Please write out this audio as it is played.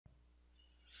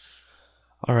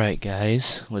Alright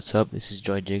guys, what's up? This is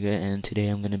Joy Jiga, and today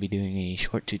I'm going to be doing a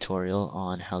short tutorial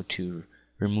on how to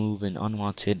remove an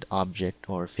unwanted object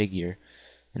or figure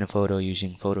in a photo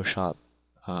using Photoshop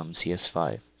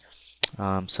CS5.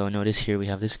 So notice here we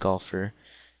have this golfer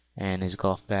and his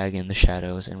golf bag in the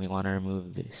shadows, and we want to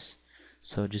remove this.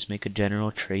 So just make a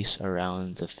general trace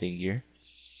around the figure.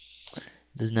 It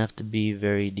doesn't have to be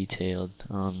very detailed.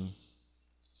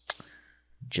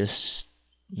 Just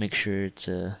make sure it's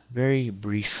a very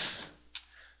brief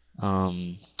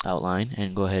outline,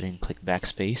 and go ahead and click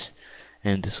backspace,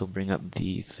 and this will bring up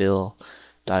the fill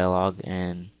dialog,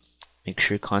 and make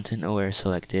sure content aware is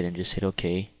selected and just hit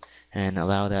OK and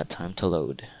allow that time to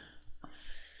load.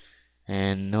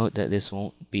 And note that this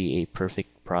won't be a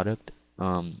perfect product,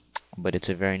 but it's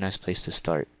a very nice place to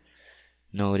start.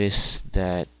 Notice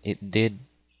that it did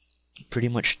pretty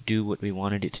much do what we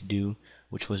wanted it to do,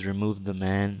 which was remove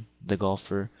the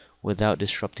golfer, without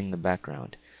disrupting the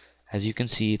background. As you can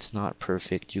see, it's not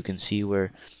perfect. You can see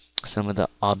where some of the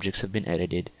objects have been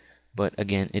edited, but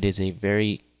again, it is a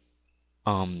very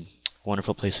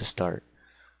wonderful place to start.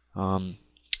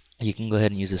 You can go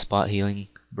ahead and use the spot healing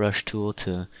brush tool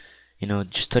to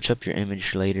just touch up your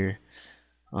image later.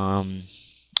 And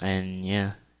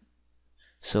yeah,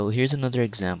 so here's another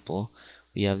example.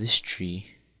 We have this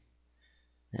tree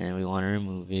and we want to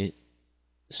remove it,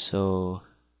 so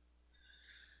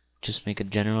just make a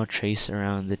general trace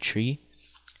around the tree,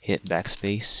 hit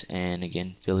backspace, and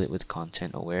again fill it with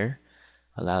content aware,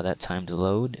 allow that time to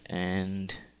load,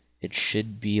 and it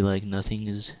should be like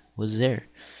nothing was there.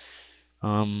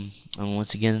 And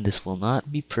once again, this will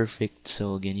not be perfect,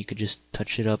 so again you could just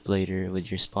touch it up later with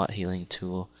your spot healing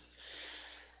tool,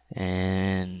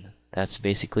 and that's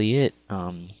basically it.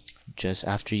 Just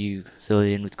after you fill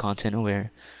it in with content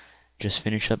aware, just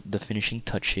finish up the finishing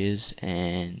touches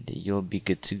and you'll be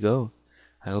good to go.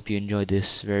 I hope you enjoyed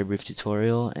this very brief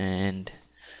tutorial, and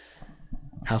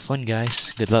have fun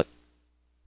guys. Good luck.